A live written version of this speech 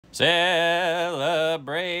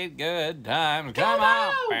Celebrate good times. Come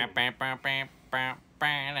on.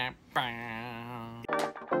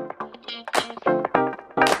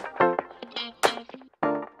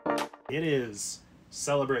 It is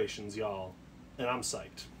celebrations, y'all. And I'm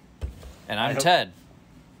psyched. And I'm Ted.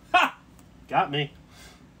 Ha! Got me.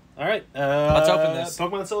 All right. Let's open this.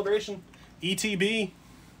 Pokemon Celebration. ETB.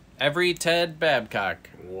 Every Ted Babcock.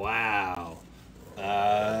 Wow.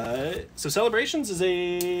 So Celebrations is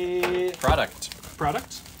a Product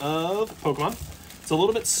of Pokemon. It's a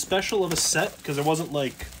little bit special of a set because there wasn't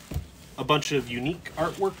like a bunch of unique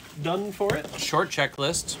artwork done for it. Short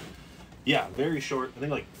checklist. Yeah, very short. I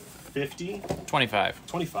think like 50. 25.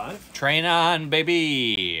 25. Train on,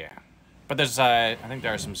 baby. But there's, I think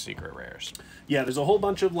there are some secret rares. Yeah, there's a whole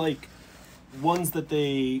bunch of like ones that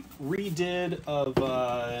they redid of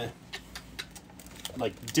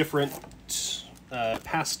like different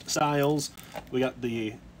past styles. We got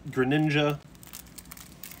the Greninja.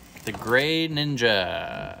 The Gray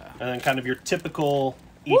Ninja. And then kind of your typical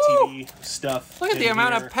ETB stuff. Look at the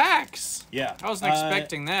amount of packs. Yeah. I wasn't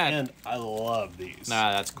expecting that. And I love these.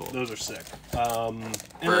 Nah, that's cool. Those are sick. For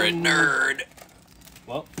a nerd.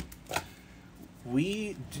 Well,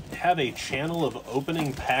 we have a channel of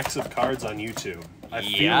opening packs of cards on YouTube. I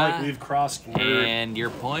feel like we've crossed nerd. And your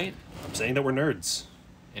point? I'm saying that we're nerds.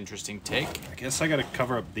 Interesting take. I guess I gotta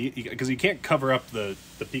cover up the... Because you can't cover up the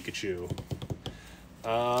Pikachu.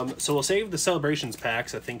 So we'll save the Celebrations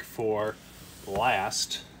packs, I think, for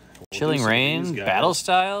last. Chilling Rain, Battle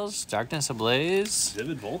Styles, Darkness Ablaze.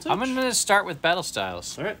 Vivid Voltage? I'm going to start with Battle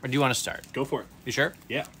Styles. All right. Or do you want to start? Go for it. You sure?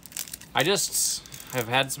 Yeah. I just have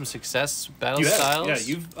had some success with Battle Styles. Yeah,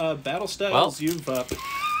 you've Battle Styles, you've... Well,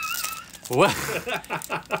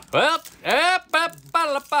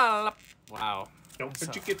 wow. Don't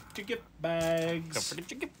forget to get bags. Don't forget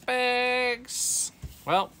to get bags.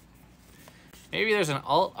 Well, maybe there's an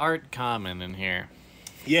alt art common in here.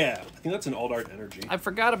 Yeah, I think that's an alt art energy. I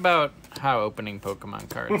forgot about how opening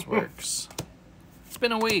Pokemon cards works. It's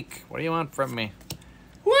been a week. What do you want from me?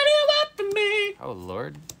 What do you want from me? Oh,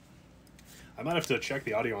 Lord. I might have to check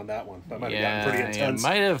the audio on that one. That might have gotten pretty intense. Yeah,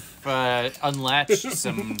 might have unlatched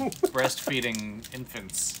some breastfeeding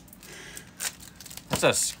infants. That's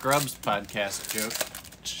a Scrubs podcast joke.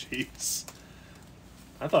 Jeez.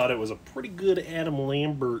 I thought it was a pretty good Adam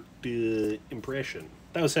Lambert impression.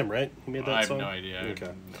 That was him, right? He made that song? I have no idea. Okay. I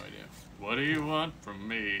have no idea. What do you want from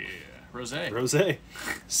me? Rosé. Rosé.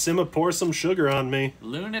 Simma, pour some sugar on me.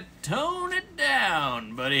 Luna, tone it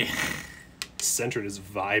down, buddy. Centered is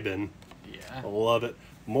vibing. Yeah. I love it.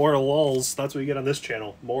 More lulls. That's what you get on this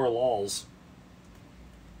channel. More lulls.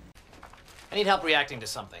 I need help reacting to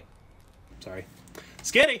something. Sorry.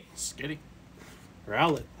 Skitty. Skitty.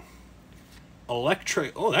 Rowlet.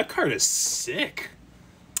 Electric. Oh, that card is sick.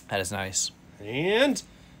 That is nice. And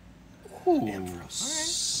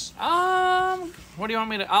Ambrose. All right. What do you want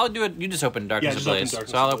me to? I'll do it. You just open Darkness Ablaze,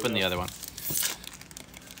 so I'll open the other one.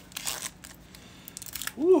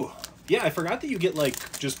 Ooh, yeah. I forgot that you get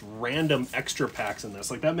like just random extra packs in this.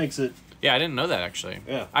 Like that makes it. Yeah, I didn't know that actually.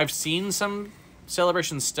 Yeah. I've seen some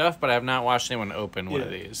Celebration stuff, but I have not watched anyone open one of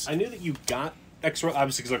these. I knew that you got extra,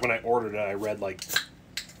 obviously, because like when I ordered it, I read like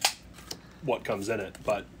what comes in it,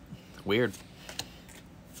 but weird.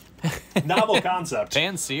 Novel concept.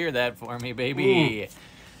 Fancier that for me, baby.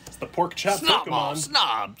 It's the pork chop Pokemon.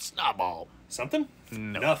 Snowball. Something?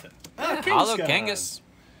 No. Nothing. Hollow Kangas.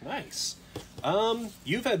 Nice.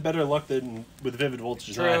 You've had better luck than with Vivid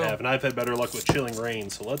Voltage than I have, and I've had better luck with Chilling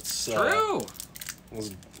Rain. So let's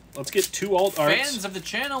let's get two alt arts. Fans of the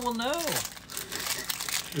channel will know.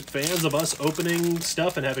 Fans of us opening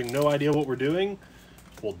stuff and having no idea what we're doing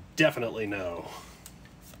will definitely know.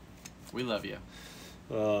 We love you.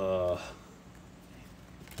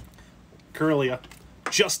 Curlia.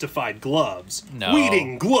 Justified Gloves. No.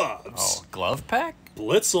 Weeding Gloves. Oh, glove pack?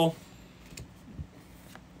 Blitzel.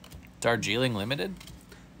 Darjeeling Limited?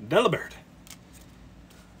 Delibird.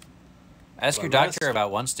 Ask your doctor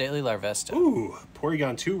about once daily Larvesta. Ooh,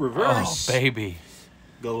 Porygon 2 Reverse. Oh, baby.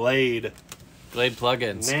 Glade. Glade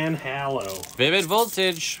plugins. Manhallow. Vivid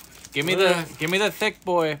Voltage. Give me the thick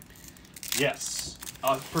boy. Yes.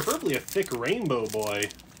 Preferably a thick rainbow boy.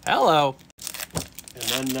 Hello.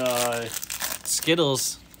 And then,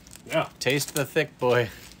 Skittles. Yeah. Taste the thick boy.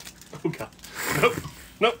 Oh, God. Nope.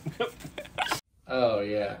 Nope. Nope. Oh,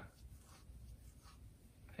 yeah.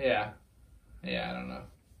 Yeah. Yeah, I don't know.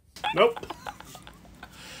 Nope.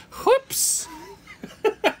 Whoops.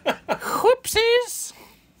 Whoopsies.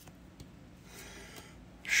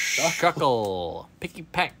 Shuckle. Picky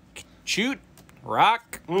Peck. Shoot.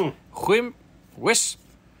 Rock. Whim. Wisp.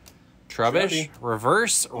 Trubbish.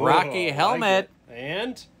 Reverse Rocky Helmet. Like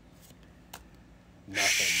and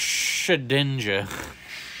nothing. Shedinja.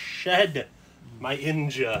 Shed my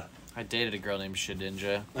Inja. I dated a girl named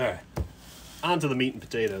Shedinja. All right. On to the meat and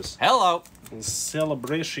potatoes. Hello.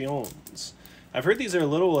 Celebrations. I've heard these are a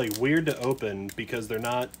little like weird to open because they're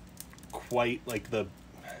not quite like the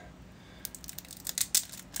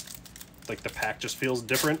pack just feels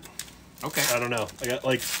different. Okay. I don't know. I got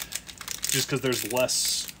like just because there's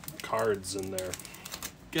less cards in there.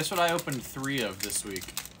 Guess what I opened 3 of this week?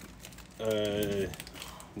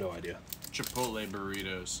 No idea. Chipotle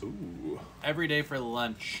burritos. Ooh. Every day for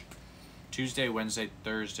lunch. Tuesday, Wednesday,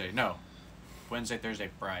 Thursday. No. Wednesday, Thursday,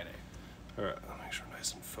 Friday. All right. I'll make sure I'm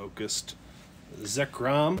nice and focused.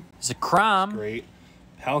 Zekrom. Zekrom. Great.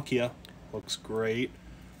 Palkia. Looks great.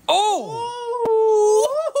 Oh!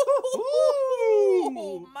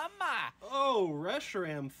 Ooh. Mama! Oh,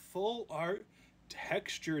 Reshiram full art,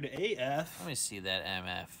 textured AF. Let me see that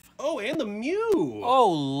MF. Oh, and the Mew. Oh,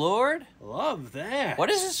 Lord. Love that. What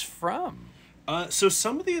is this from? So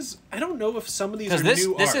some of these, I don't know if some of these are this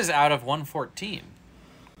new this art. is out of 114.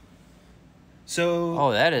 So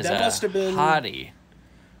oh, that must have been hottie.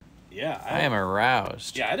 Yeah, I am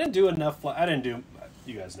aroused. Yeah, I didn't do enough. I didn't do.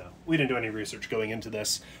 You guys know we didn't do any research going into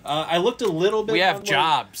this. I looked a little bit. We have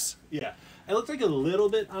jobs. Yeah, I looked like a little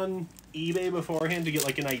bit on eBay beforehand to get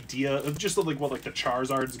like an idea of just like what like the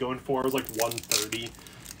Charizard's going for. It was like 130,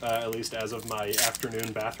 at least as of my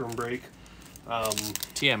afternoon bathroom break.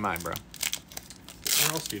 TMI, bro.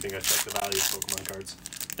 Where else do you think I checked the value of Pokemon cards?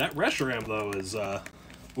 That Reshiram though is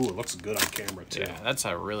ooh, it looks good on camera too. Yeah, that's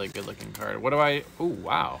a really good looking card. What do I? Ooh,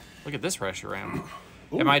 wow! Look at this Reshiram.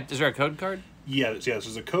 Is there a code card? Yeah,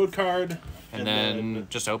 there's a code card. And then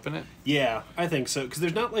just open it? Yeah, I think so. Because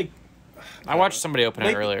there's not like... I watched somebody open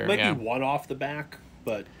it earlier. Might be one off the back,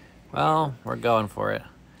 but... Well, we're going for it.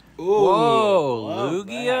 Ooh, whoa,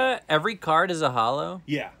 Lugia? That. Every card is a holo?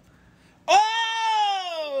 Yeah.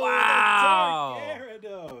 Oh! Wow! Dark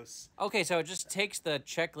Gyarados! Okay, so it just takes the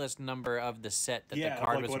checklist number of the set that the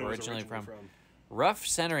card was originally from. Rough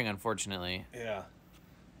centering, unfortunately. Yeah.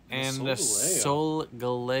 And the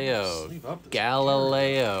Solgaleo.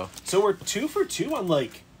 Galileo. So we're 2 for 2 on,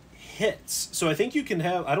 like, hits. So I think you can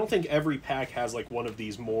have... I don't think every pack has, like, one of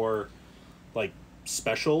these more, like,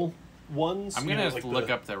 special ones. I'm going to like look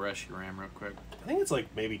up the Reshiram real quick. I think it's, like,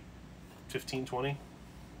 maybe 15, 20,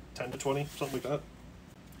 10 to 20, something like that.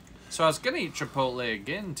 So I was going to eat Chipotle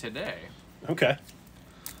again today. Okay.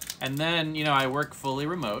 And then, you know, I work fully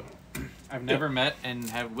remote. I've never met and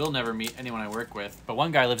will never meet anyone I work with. But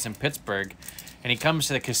one guy lives in Pittsburgh, and he comes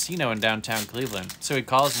to the casino in downtown Cleveland. So he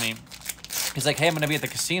calls me. He's like, hey, I'm going to be at the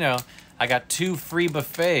casino. I got 2 free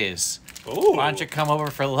buffets. Ooh. Why don't you come over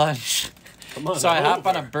for lunch? Come on. So I hop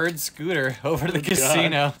on a bird scooter over to the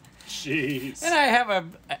casino. Jeez. And I have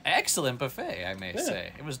an excellent buffet, I may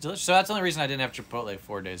say. It was delicious. So that's the only reason I didn't have Chipotle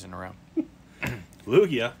 4 days in a row.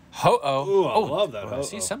 Lugia. Ho-Oh. Ooh, I love that. I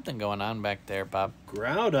see something going on back there, Bob.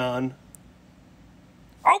 Groudon.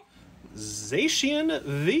 Oh! Zacian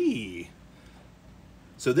V.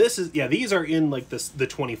 So this is... Yeah, these are in, like, the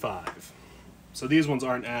 25. So these ones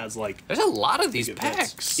aren't as, like... There's a lot of these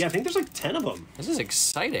packs. Yeah, I think there's, like, 10 of them. This is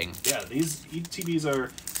exciting. Yeah, these ETBs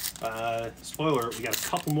are... spoiler, we got a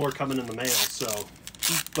couple more coming in the mail, so...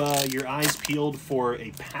 Keep your eyes peeled for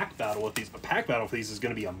a pack battle with these. A pack battle with these is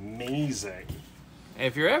going to be amazing.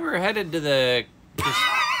 If you're ever headed to the...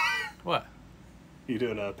 What? You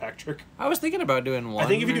doing a pack trick? I was thinking about doing one. I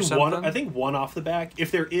think if you do something. one, I think one off the back. If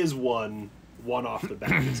there is one off the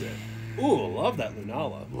back is it. Ooh, love that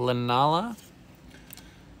Lunala. Lunala?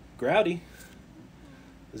 Growdy.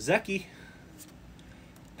 Zeki.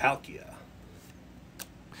 Palkia.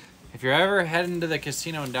 If you're ever heading to the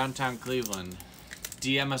casino in downtown Cleveland,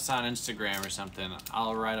 DM us on Instagram or something.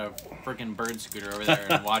 I'll ride a freaking bird scooter over there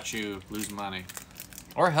and watch you lose money.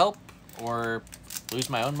 Or help, or lose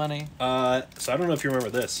my own money. So I don't know if you remember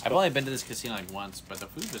this. I've only been to this casino like once, but the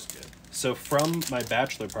food was good. So from my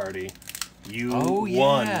bachelor party, you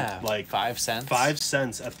won like 5 cents. 5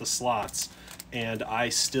 cents at the slots, and I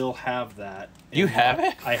still have that. You have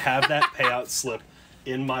it? I have that payout slip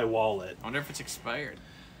in my wallet. I wonder if it's expired.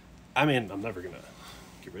 I mean, I'm never gonna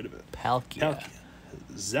get rid of it. Palkia.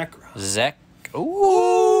 Zekrom. Ooh,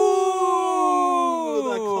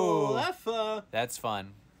 the Cleffa. That's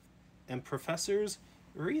fun. And Professor's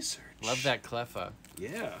Research. Love that Cleffa.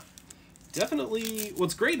 Yeah. Definitely.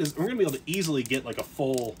 What's great is we're gonna be able to easily get like a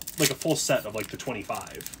full set of like the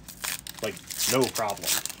 25, like no problem,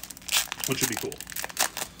 which would be cool.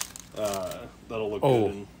 That'll look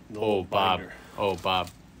good in the little binder. Oh, Bob.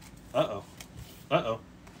 Uh oh.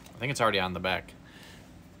 I think it's already on the back.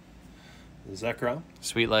 Zekrom.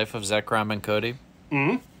 Sweet Life of Zekrom and Cody.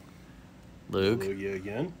 Mm-hmm. Luke. Lugia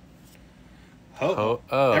again. Oh.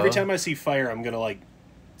 Every time I see fire, I'm going to, like,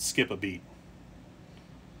 skip a beat.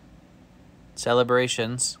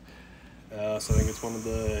 Celebrations. So I think it's one of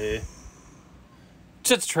the...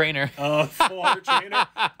 It's Trainer. Full art trainer.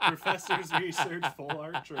 Professor's Research full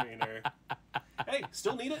art trainer. Hey,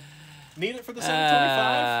 still need it. Need it for the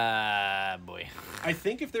 725. Boy. I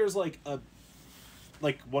think if there's like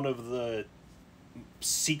one of the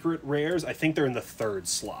secret rares, I think they're in the 3rd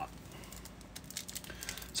slot.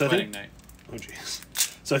 So Wedding night. Oh jeez.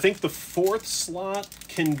 So I think the 4th slot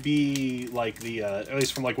can be like the at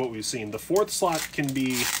least from like what we've seen, the 4th slot can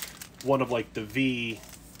be one of like the V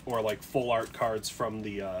or like full art cards from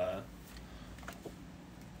the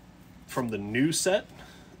new set.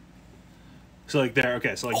 So like there,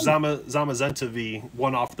 okay, so like Zamazenta V,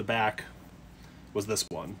 one off the back was this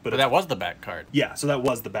one. But that was the back card. Yeah, so that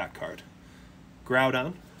was the back card.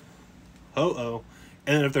 Groudon. Ho-Oh.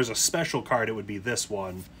 And then if there's a special card, it would be this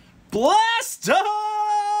one. Blastoise!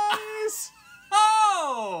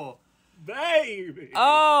 Oh! Baby!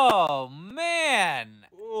 Oh, man!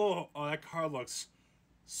 Oh, that card looks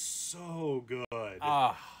so good.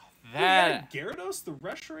 Oh, that Gyarados, the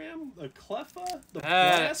Reshiram, the Cleffa, the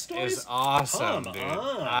that Blastoise is awesome, Come dude.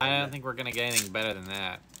 on. I don't think we're gonna get anything better than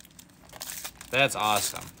that. That's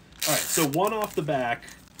awesome. All right, so one off the back.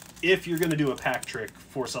 If you're gonna do a pack trick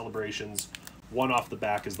for celebrations, one off the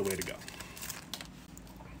back is the way to go.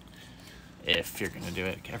 If you're gonna do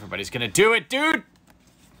it, everybody's gonna do it, dude.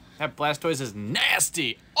 That Blastoise is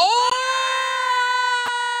nasty. Oh!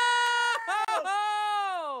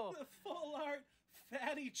 The full art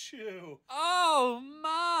Fatty Chew. Oh,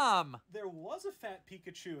 Mom! There was a Fat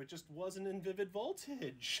Pikachu. It just wasn't in Vivid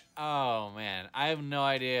Voltage. Oh, man. I have no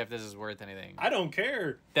idea if this is worth anything. I don't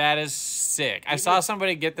care. That is sick. I saw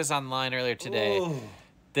somebody get this online earlier today. Oh,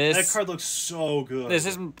 that card looks so good. This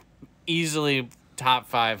is easily top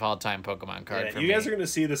 5 all-time Pokemon card for me. You guys are going to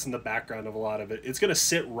see this in the background of a lot of it. It's going to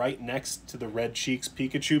sit right next to the Red Cheeks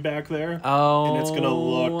Pikachu back there. Oh, and it's going to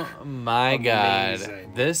look my amazing.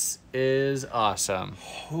 God. This is awesome.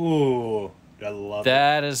 Oh, I love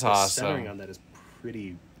that. That it. is the awesome. Centering on that is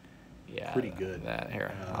pretty good.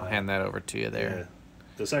 Here, I'll hand that over to you there. Yeah.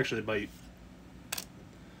 This actually might...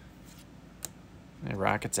 Hey,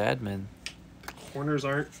 Rocket's admin. Corners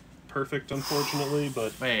aren't perfect, unfortunately,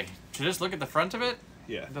 but... Wait, should I just look at the front of it?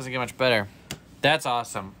 Yeah. It doesn't get much better. That's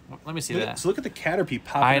awesome. Let me see that. So look at the Caterpie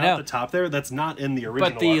popping out the top there. That's not in the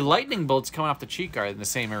original But the art. lightning bolts coming off the cheek are in the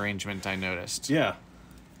same arrangement, I noticed. Yeah.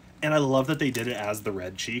 And I love that they did it as the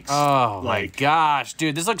Red Cheeks. Oh, my gosh.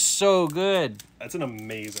 Dude, this looks so good. That's an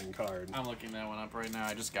amazing card. I'm looking that one up right now.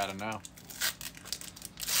 I just gotta know.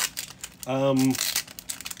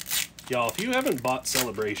 Y'all, if you haven't bought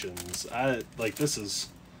Celebrations, I'd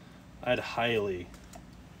highly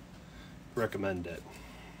recommend it.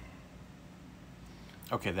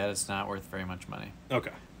 Okay, that is not worth very much money.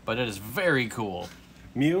 Okay. But it is very cool.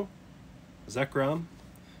 Mew, Zekrom,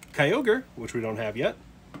 Kyogre, which we don't have yet.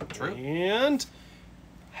 True. And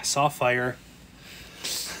Softfire.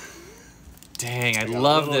 Dang, I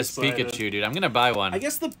love this Pikachu, dude. I'm gonna buy one. I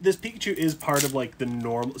guess this Pikachu is part of like the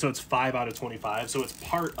normal, so it's 5 out of 25, so it's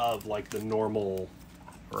part of like the normal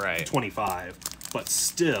 25, but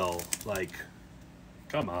still, like,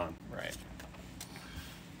 come on. Right.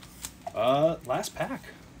 Last pack.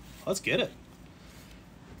 Let's get it.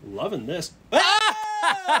 Loving this. Oh!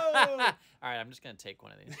 All right, I'm just gonna take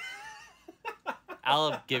one of these.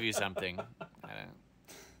 I'll give you something. I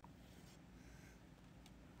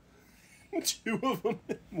don't. 2 of them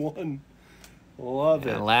in 1. Love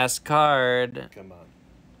it. Last card. Come on.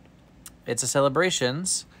 It's a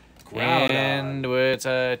Celebrations. Groudon. And it's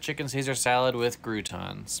a chicken Caesar salad with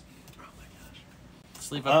croutons. Oh my gosh.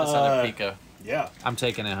 Let's leave up this other Pika. Yeah. I'm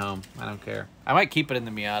taking it home. I don't care. I might keep it in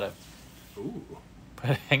the Miata. Ooh.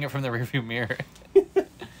 But hang it from the rearview mirror.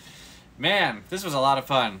 Man, this was a lot of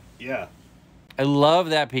fun. Yeah. I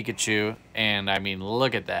love that Pikachu, and I mean,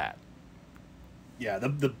 look at that. Yeah, the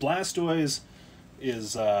Blastoise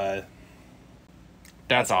is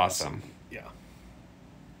that's awesome. Yeah.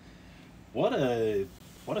 What a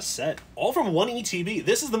set. All from one ETB.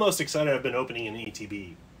 This is the most excited I've been opening an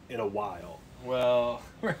ETB in a while. Well,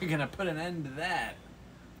 we're gonna put an end to that.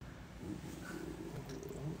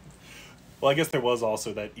 Well, I guess there was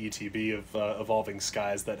also that ETB of Evolving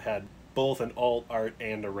Skies that had both an alt art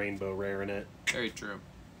and a rainbow rare in it. Very true.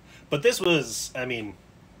 But this was, I mean,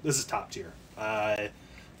 this is top tier.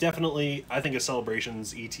 Definitely, I think a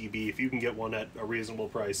Celebrations ETB, if you can get one at a reasonable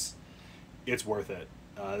price, it's worth it.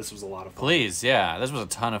 This was a lot of fun. Please, yeah. This was a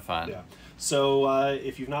ton of fun. Yeah. So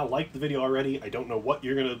if you've not liked the video already, I don't know what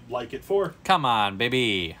you're going to like it for. Come on,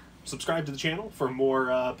 baby. Subscribe to the channel for more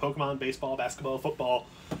Pokemon, baseball, basketball, football,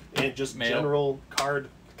 and just general card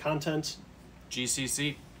content.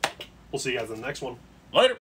 GCC. We'll see you guys in the next one. Later.